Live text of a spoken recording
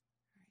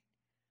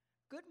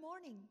Good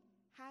morning.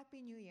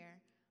 Happy New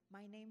Year.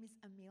 My name is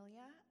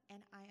Amelia,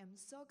 and I am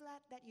so glad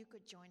that you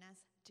could join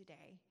us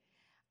today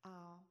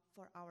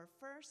for our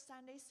first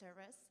Sunday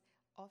service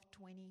of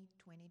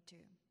 2022.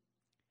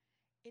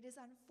 It is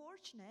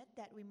unfortunate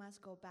that we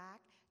must go back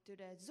to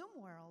the Zoom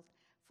world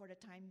for the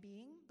time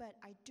being, but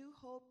I do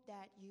hope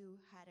that you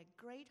had a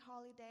great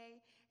holiday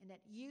and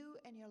that you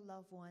and your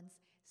loved ones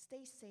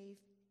stay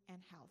safe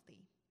and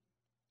healthy.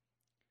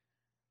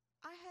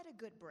 I had a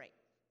good break.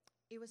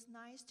 It was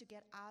nice to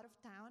get out of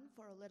town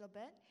for a little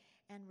bit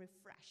and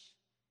refresh.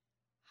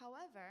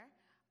 However,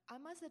 I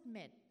must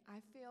admit, I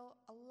feel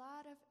a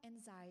lot of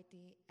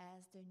anxiety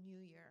as the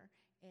new year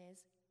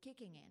is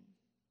kicking in.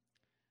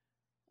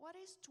 What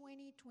is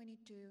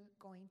 2022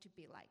 going to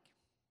be like?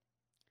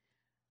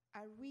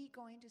 Are we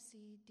going to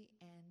see the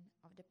end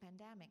of the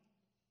pandemic?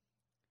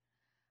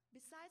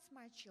 Besides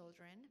my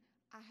children,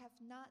 I have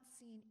not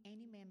seen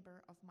any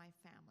member of my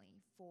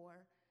family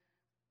for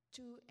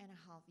 2.5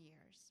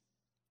 years.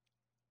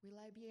 Will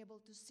I be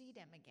able to see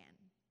them again?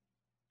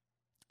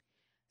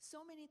 So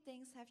many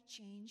things have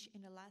changed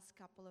in the last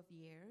couple of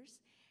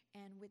years,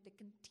 and with the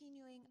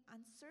continuing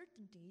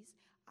uncertainties,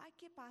 I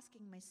keep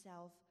asking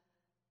myself,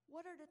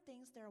 what are the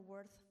things that are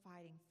worth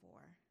fighting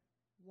for?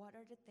 What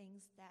are the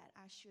things that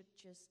I should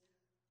just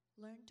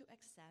learn to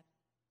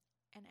accept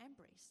and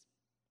embrace?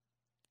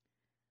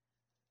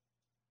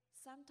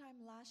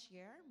 Sometime last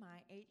year,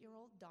 my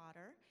 8-year-old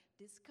daughter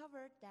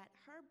discovered that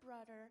her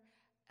brother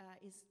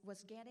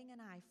was getting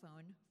an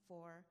iPhone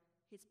for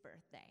his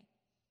birthday.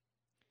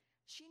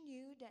 She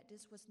knew that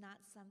this was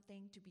not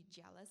something to be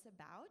jealous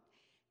about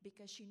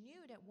because she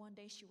knew that one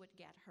day she would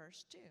get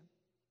hers too.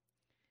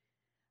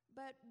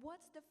 But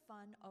what's the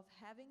fun of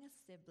having a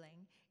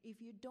sibling if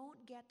you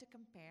don't get to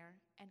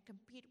compare and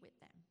compete with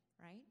them,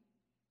 right?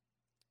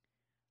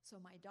 So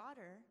my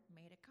daughter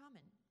made a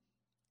comment.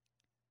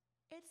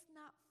 It's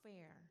not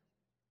fair.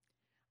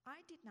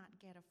 I did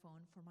not get a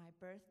phone for my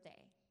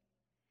birthday.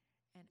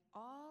 And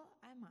all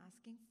I'm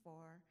asking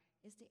for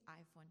is the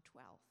iPhone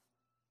 12.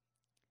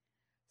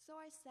 So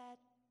I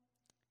said,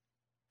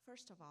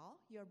 first of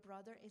all, your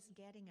brother is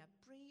getting a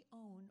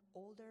pre-owned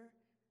older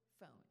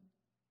phone.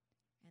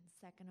 And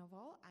second of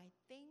all, I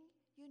think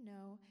you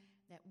know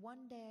that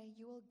one day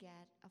you will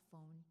get a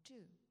phone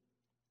too.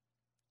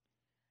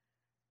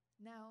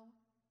 Now,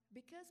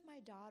 because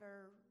my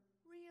daughter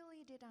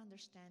really did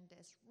understand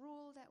this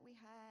rule that we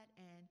had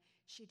and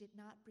she did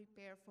not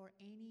prepare for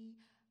any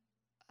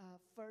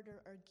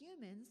further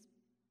arguments,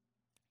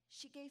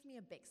 she gave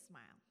me a big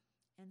smile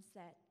and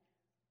said,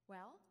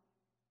 well,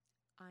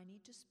 I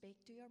need to speak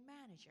to your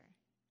manager.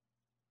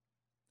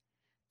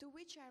 To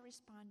which I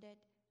responded,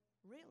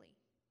 really?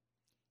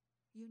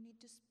 You need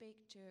to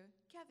speak to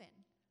Kevin,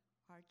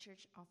 our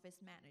church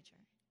office manager.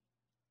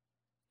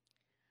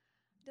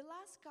 The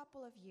last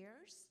couple of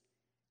years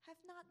have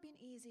not been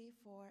easy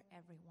for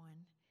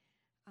everyone.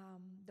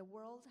 The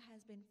world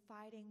has been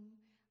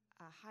fighting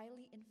a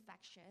highly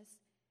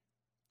infectious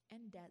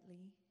and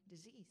deadly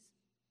disease.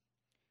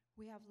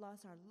 We have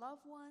lost our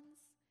loved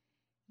ones.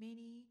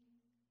 Many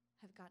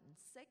have gotten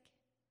sick.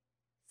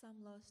 Some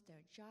lost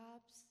their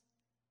jobs,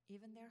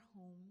 even their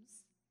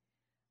homes.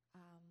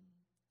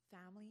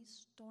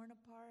 Families torn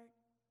apart,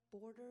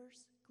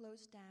 borders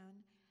closed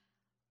down,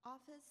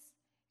 office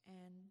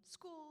and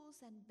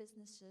schools and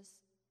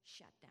businesses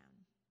shut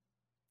down.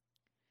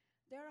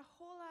 There are a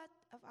whole lot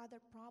of other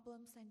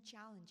problems and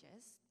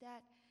challenges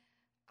that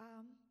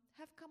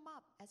have come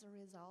up as a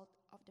result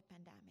of the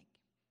pandemic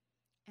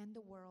and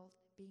the world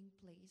being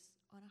placed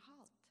on a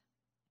halt.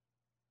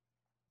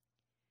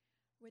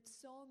 With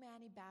so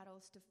many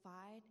battles to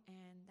fight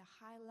and the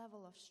high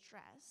level of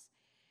stress,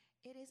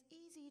 it is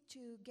easy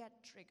to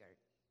get triggered,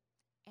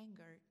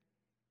 angered,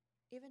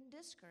 even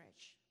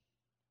discouraged,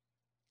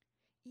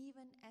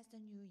 even as the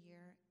new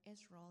year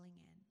is rolling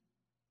in.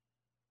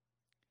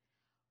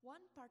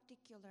 One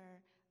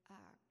particular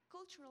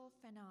cultural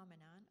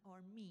phenomenon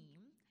or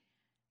meme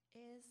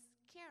is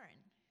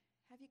Karen.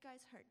 Have you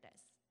guys heard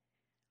this?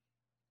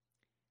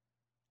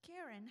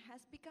 Karen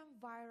has become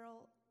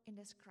viral in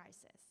this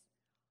crisis,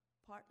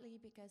 partly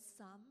because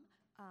some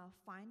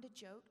find the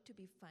joke to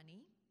be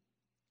funny,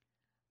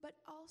 but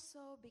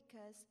also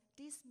because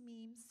this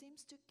meme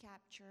seems to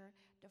capture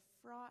the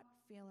fraught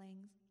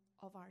feelings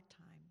of our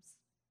times.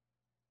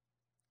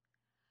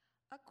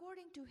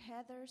 According to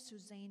Heather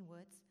Suzanne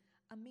Woods,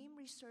 a meme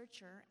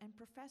researcher and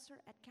professor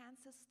at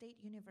Kansas State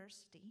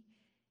University,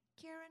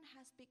 Karen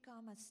has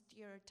become a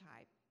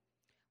stereotype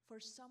for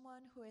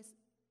someone who is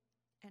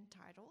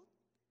entitled,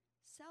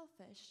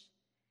 selfish,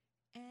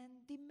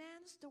 and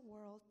demands the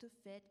world to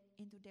fit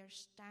into their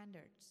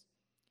standards,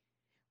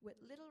 with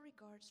little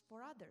regards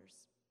for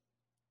others,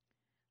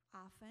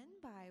 often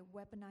by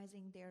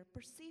weaponizing their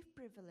perceived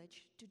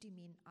privilege to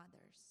demean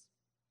others.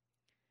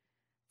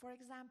 For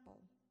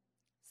example,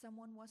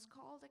 someone was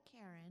called a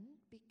Karen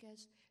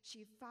because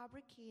she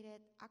fabricated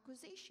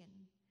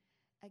accusation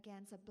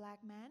against a black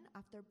man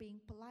after being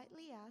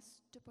politely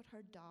asked to put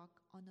her dog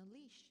on a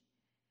leash,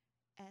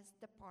 as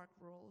the park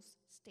rules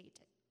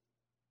stated.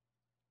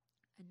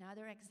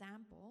 Another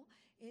example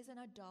is an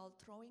adult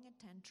throwing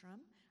a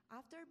tantrum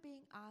after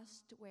being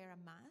asked to wear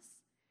a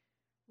mask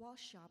while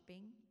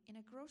shopping in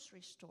a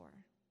grocery store.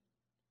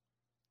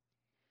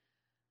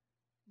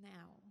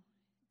 Now,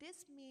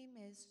 this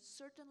meme is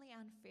certainly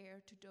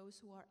unfair to those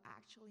who are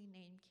actually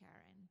named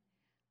Karen.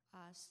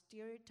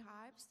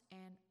 Stereotypes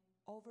and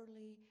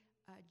overly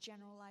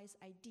generalized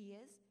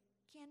ideas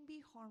can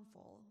be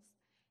harmful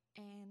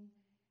and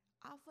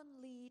often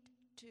lead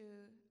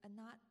to a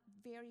not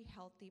very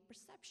healthy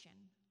perception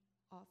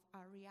of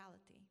our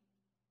reality.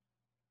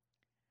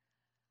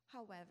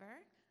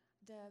 However,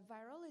 the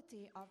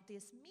virality of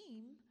this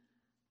meme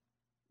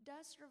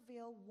does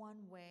reveal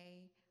one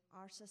way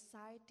our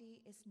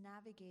society is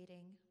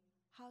navigating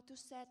how to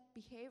set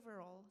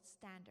behavioral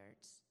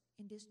standards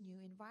in this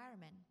new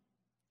environment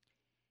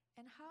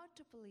and how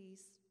to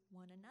police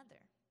one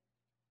another.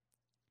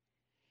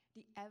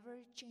 The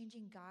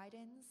ever-changing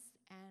guidance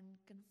and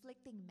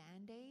conflicting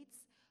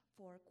mandates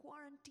for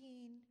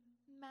quarantine,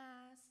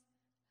 masks,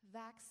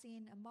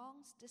 vaccine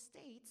amongst the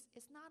states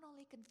is not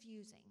only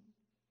confusing,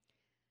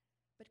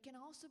 but can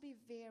also be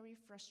very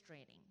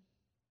frustrating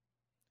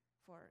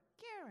for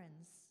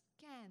Karens,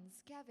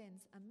 Kens,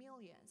 Kevins,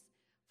 Amelias,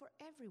 for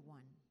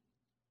everyone.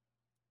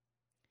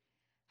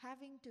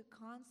 Having to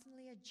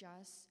constantly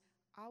adjust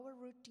our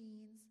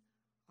routines,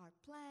 our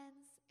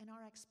plans, and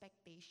our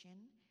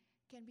expectation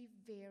can be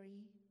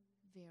very,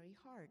 very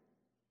hard.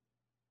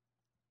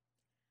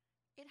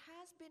 It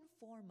has been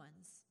 4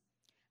 months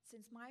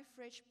since my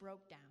fridge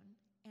broke down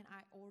and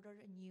I ordered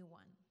a new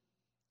one.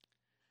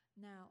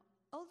 Now,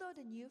 although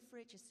the new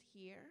fridge is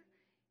here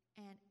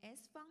and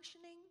is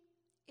functioning,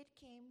 it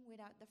came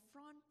without the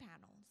front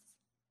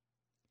panels.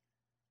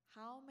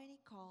 How many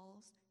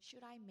calls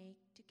should I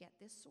make to get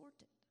this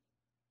sorted?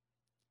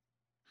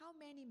 How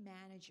many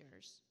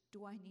managers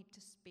do I need to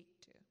speak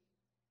to?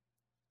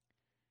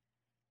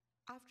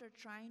 After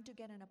trying to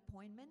get an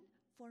appointment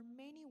for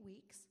many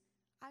weeks,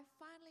 I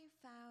finally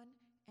found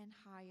and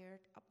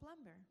hired a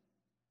plumber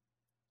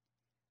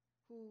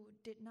who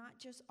did not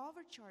just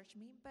overcharge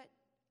me, but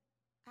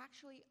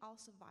actually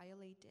also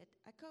violated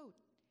a code.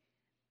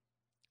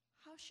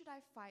 How should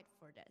I fight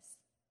for this?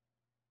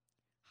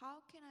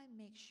 How can I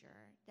make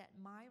sure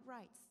that my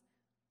rights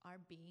are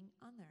being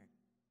honored?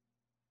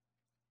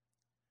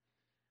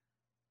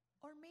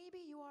 Or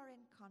maybe you are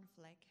in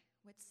conflict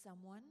with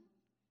someone,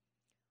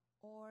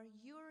 or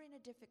you're in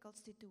a difficult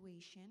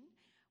situation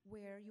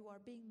where you are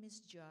being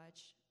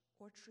misjudged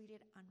or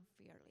treated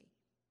unfairly.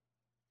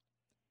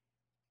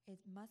 It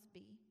must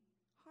be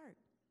hard.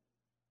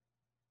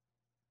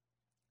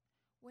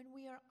 When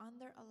we are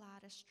under a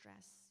lot of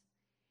stress,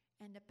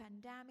 and the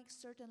pandemic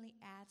certainly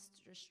adds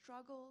to the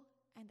struggle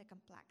and the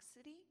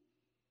complexity,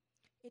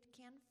 it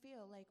can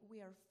feel like we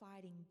are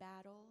fighting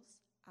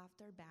battles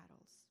after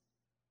battles.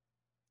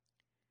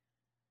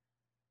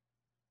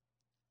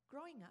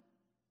 Growing up,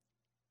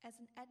 as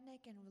an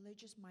ethnic and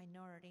religious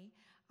minority,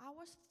 I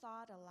was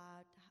taught a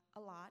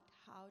lot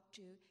how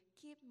to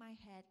keep my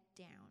head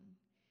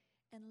down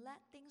and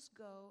let things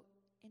go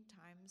in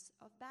times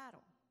of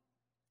battle.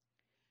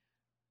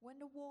 When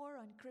the war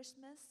on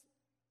Christmas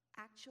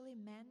actually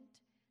meant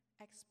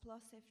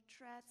explosive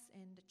threats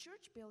in the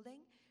church building,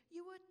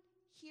 you would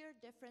hear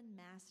different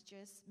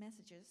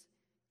messages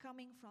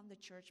coming from the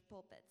church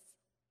pulpits.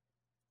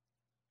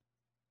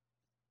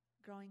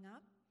 Growing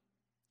up,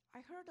 I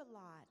heard a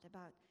lot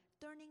about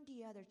turning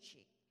the other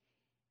cheek,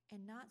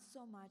 and not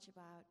so much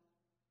about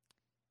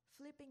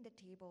flipping the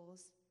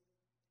tables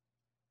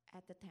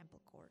at the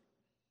temple court.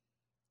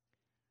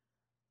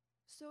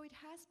 So it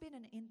has been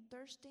an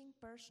interesting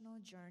personal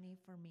journey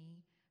for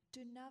me to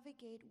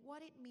navigate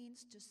what it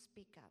means to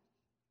speak up,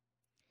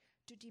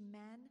 to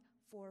demand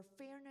for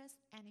fairness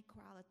and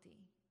equality,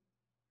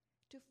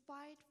 to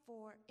fight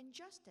for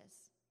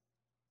injustice,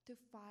 to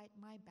fight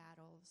my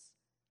battles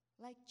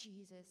like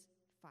Jesus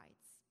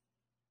fights.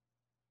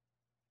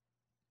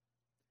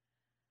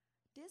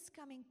 This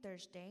coming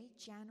Thursday,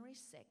 January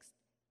 6th,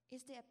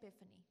 is the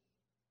Epiphany.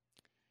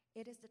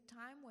 It is the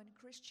time when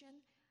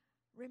Christians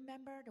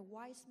remember the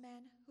wise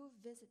men who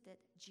visited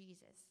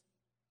Jesus.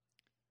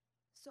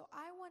 So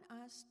I want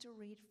us to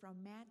read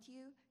from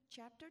Matthew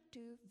chapter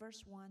 2,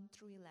 verse 1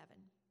 through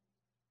 11.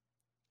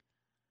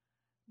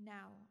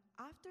 Now,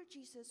 after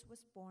Jesus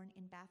was born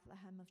in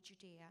Bethlehem of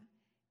Judea,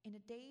 in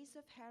the days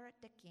of Herod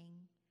the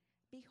king,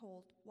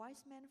 behold,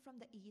 wise men from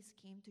the east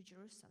came to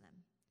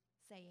Jerusalem,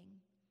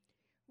 saying,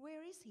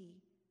 "Where is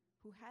he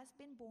who has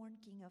been born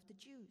King of the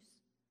Jews?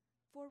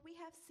 For we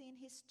have seen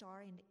his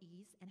star in the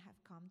east and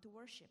have come to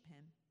worship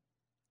him."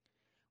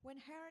 When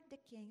Herod the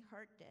king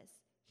heard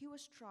this, he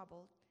was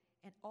troubled,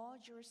 and all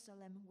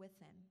Jerusalem with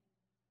him.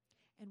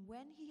 And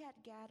when he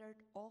had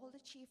gathered all the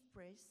chief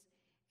priests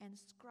and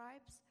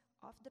scribes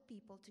of the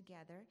people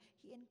together,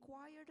 he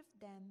inquired of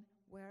them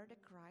where the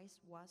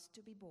Christ was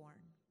to be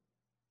born.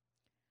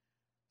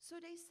 So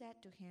they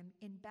said to him,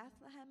 "In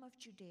Bethlehem of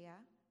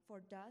Judea,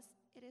 for thus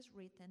it is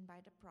written by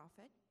the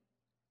prophet,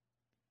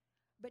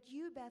 'But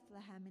you,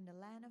 Bethlehem, in the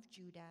land of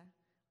Judah,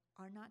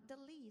 are not the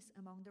least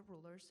among the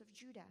rulers of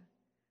Judah.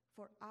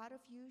 For out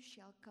of you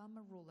shall come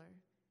a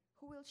ruler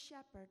who will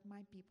shepherd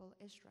my people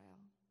Israel."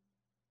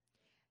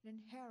 Then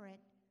Herod,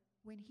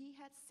 when he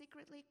had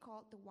secretly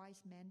called the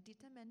wise men,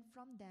 determined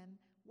from them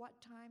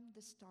what time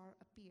the star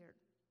appeared.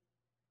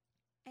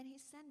 And he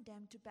sent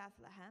them to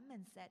Bethlehem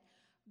and said,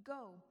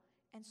 "Go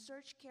and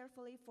search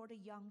carefully for the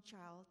young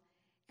child,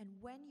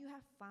 and when you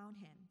have found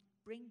him,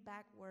 bring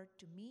back word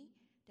to me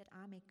that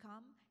I may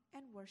come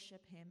and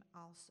worship him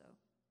also."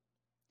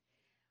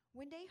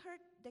 When they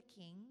heard the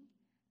king,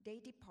 they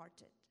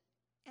departed.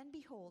 And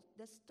behold,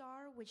 the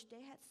star which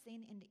they had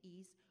seen in the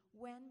east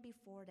went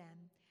before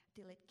them,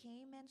 till it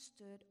came and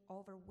stood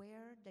over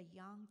where the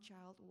young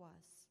child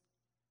was.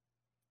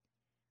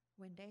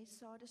 When they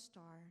saw the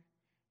star,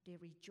 they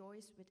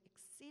rejoiced with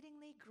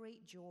exceedingly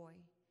great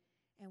joy.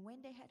 And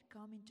when they had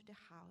come into the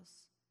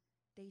house,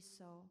 they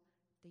saw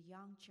the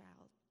young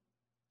child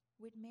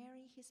with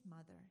Mary his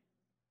mother,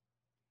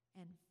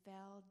 and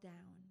fell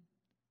down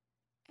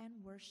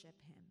and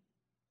worshipped him.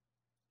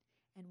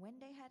 And when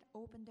they had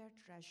opened their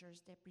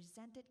treasures, they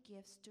presented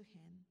gifts to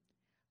him,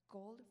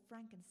 gold,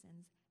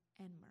 frankincense,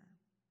 and myrrh.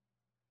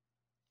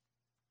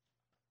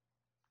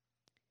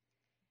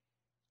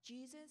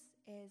 Jesus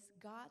is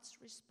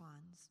God's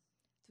response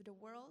to the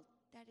world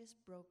that is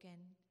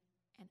broken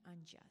and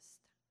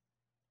unjust.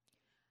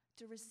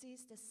 To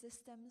resist the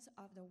systems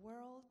of the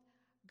world,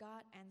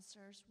 God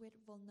answers with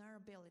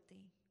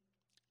vulnerability,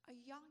 a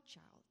young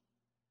child,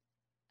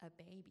 a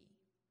baby.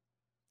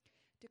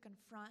 To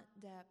confront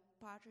the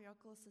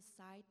patriarchal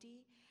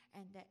society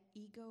and the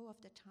ego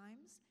of the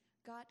times,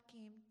 God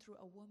came through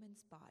a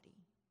woman's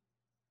body.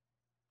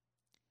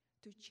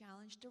 To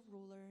challenge the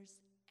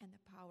rulers and the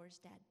powers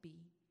that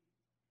be,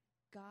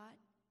 God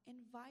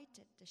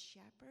invited the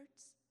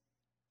shepherds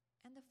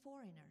and the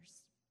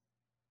foreigners.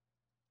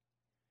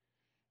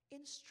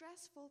 In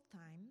stressful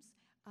times,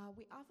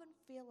 we often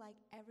feel like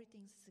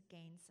everything's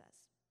against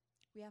us.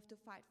 We have to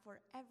fight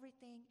for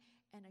everything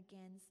and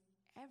against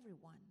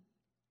everyone.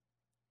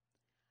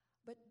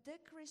 But the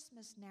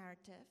Christmas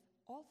narrative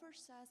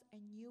offers us a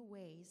new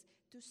ways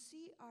to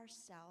see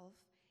ourselves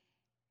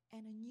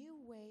and a new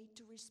way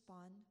to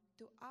respond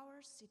to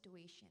our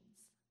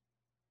situations.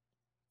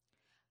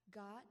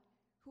 God,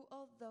 who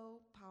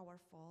although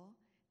powerful,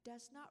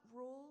 does not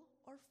rule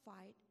or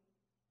fight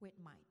with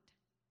might.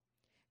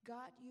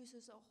 God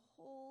uses a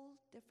whole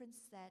different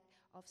set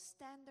of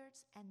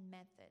standards and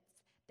methods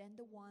than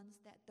the ones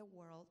that the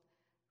world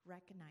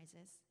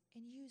recognizes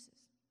and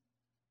uses.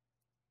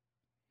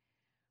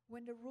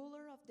 When the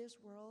ruler of this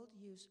world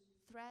used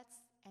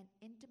threats and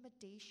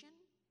intimidation,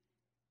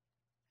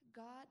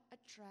 God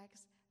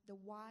attracts the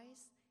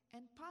wise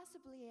and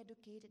possibly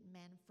educated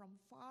men from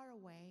far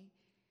away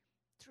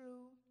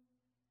through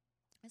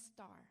a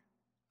star,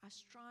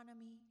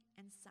 astronomy,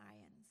 and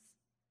science.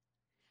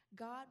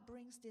 God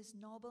brings these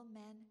noble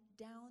men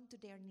down to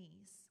their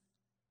knees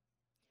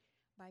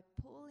by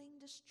pulling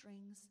the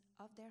strings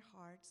of their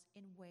hearts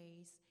in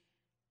ways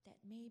that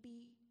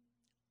maybe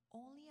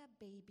only a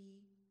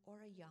baby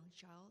or a young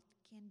child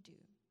can do.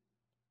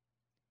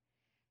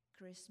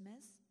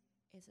 Christmas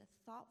is a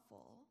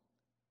thoughtful,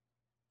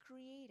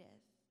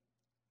 creative,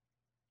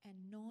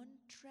 and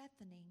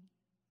non-threatening,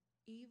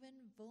 even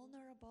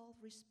vulnerable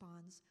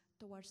response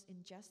towards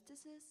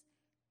injustices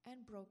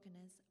and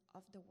brokenness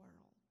of the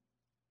world.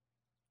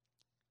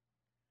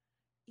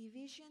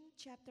 Ephesians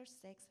chapter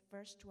 6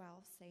 verse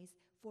 12 says,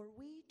 "For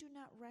we do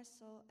not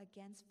wrestle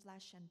against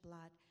flesh and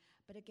blood,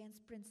 but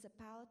against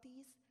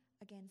principalities,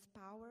 against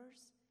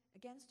powers,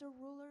 against the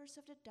rulers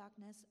of the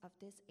darkness of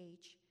this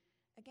age,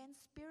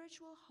 against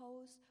spiritual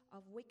hosts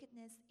of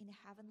wickedness in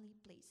heavenly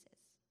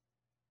places."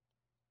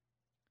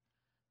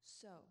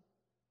 So,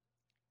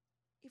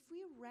 if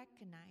we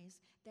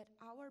recognize that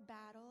our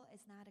battle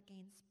is not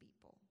against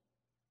people,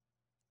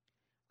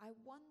 I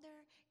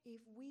wonder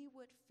if we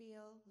would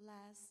feel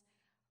less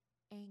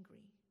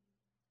angry,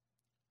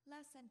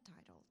 less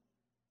entitled.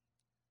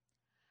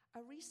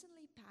 A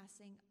recently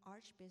passing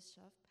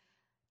Archbishop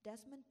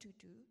Desmond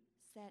Tutu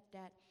said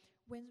that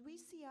when we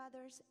see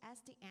others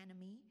as the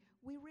enemy,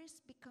 we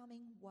risk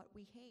becoming what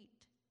we hate.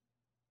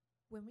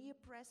 When we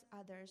oppress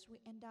others,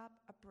 we end up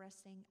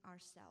oppressing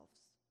ourselves.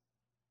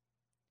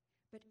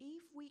 But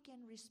if we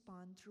can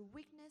respond through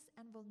weakness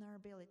and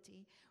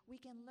vulnerability, we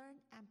can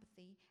learn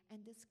empathy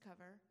and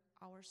discover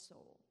our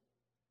soul.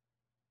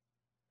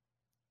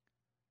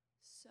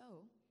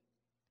 So,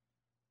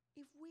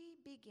 if we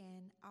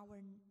begin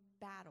our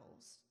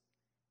battles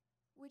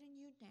with a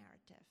new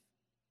narrative,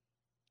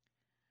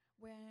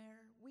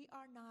 where we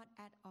are not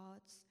at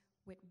odds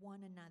with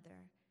one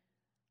another,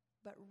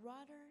 but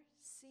rather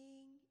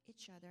seeing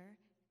each other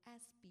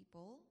as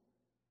people,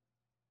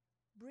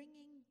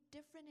 bringing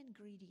different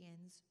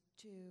ingredients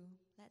to,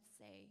 let's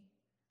say,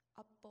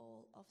 a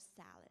bowl of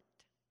salad,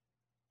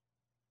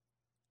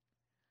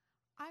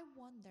 I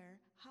wonder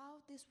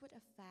how this would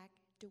affect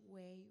the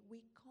way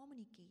we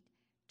communicate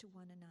to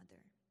one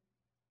another.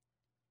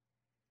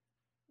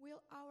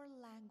 Will our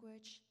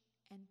language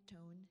and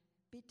tone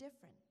be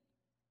different?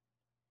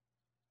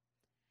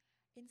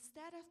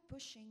 Instead of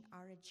pushing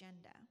our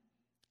agenda,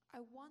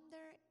 I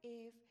wonder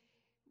if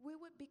we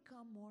would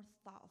become more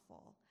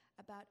thoughtful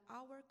about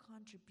our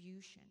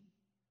contribution.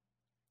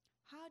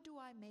 How do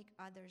I make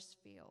others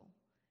feel?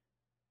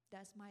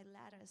 Does my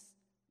lettuce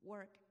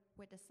work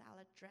with the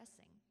salad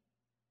dressing?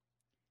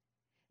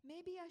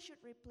 Maybe I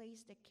should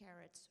replace the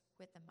carrots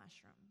with the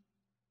mushroom.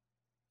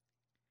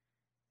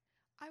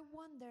 I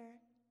wonder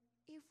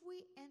if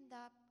we end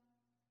up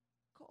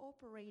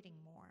cooperating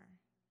more,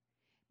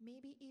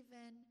 maybe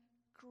even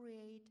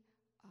create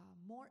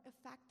more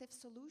effective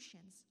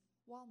solutions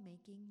while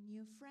making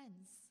new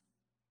friends.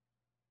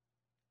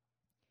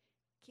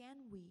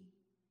 Can we,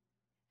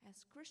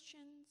 as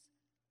Christians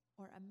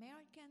or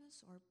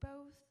Americans or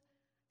both,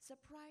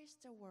 surprise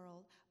the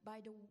world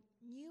by the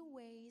new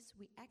ways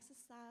we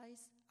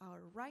exercise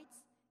our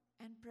rights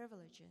and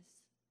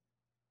privileges?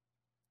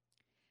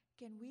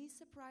 Can we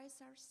surprise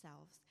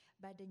ourselves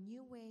by the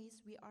new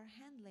ways we are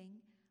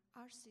handling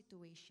our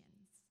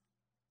situations?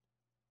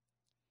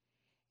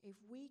 If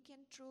we can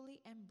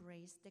truly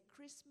embrace the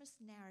Christmas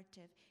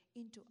narrative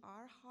into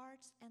our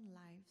hearts and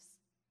lives,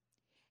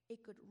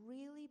 it could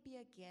really be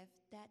a gift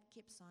that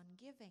keeps on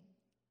giving.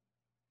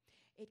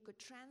 It could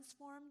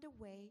transform the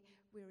way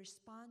we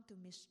respond to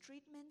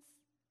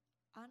mistreatments,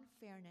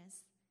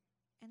 unfairness,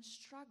 and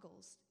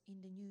struggles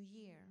in the new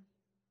year.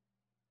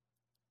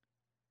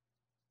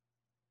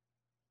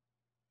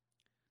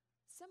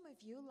 Some of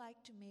you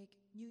like to make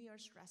New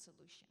Year's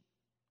resolution.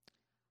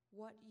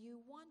 What you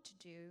want to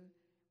do,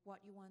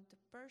 what you want to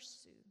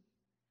pursue,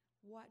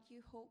 what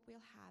you hope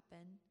will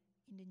happen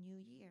in the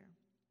new year.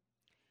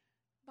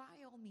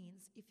 By all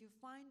means, if you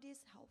find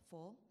this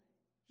helpful,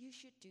 you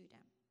should do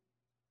them.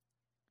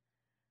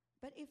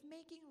 But if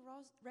making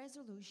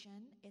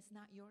resolution is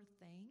not your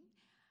thing,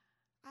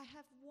 I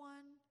have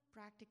one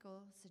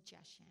practical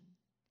suggestion,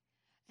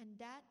 and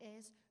that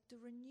is to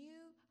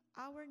renew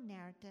our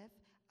narrative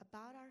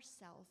about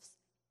ourselves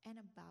and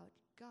about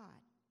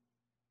God.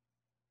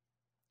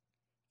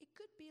 It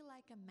could be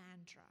like a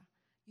mantra,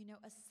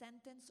 a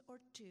sentence or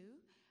two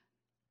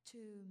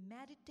to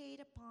meditate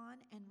upon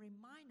and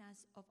remind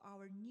us of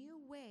our new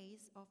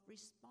ways of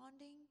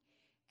responding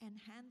and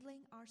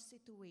handling our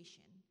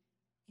situation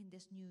in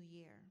this new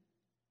year.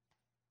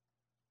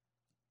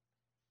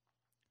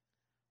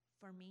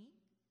 For me,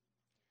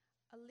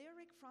 a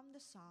lyric from the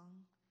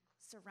song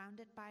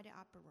Surrounded by the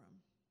Upper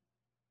Room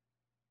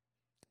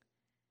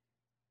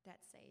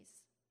that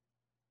says,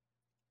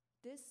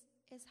 "This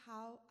is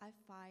how I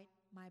fight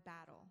my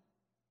battle.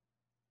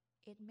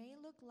 It may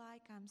look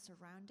like I'm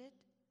surrounded,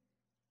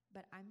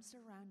 but I'm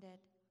surrounded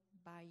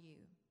by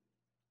you."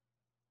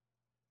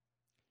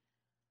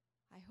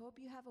 I hope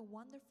you have a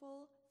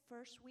wonderful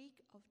first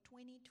week of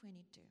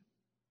 2022.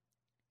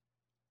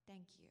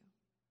 Thank you.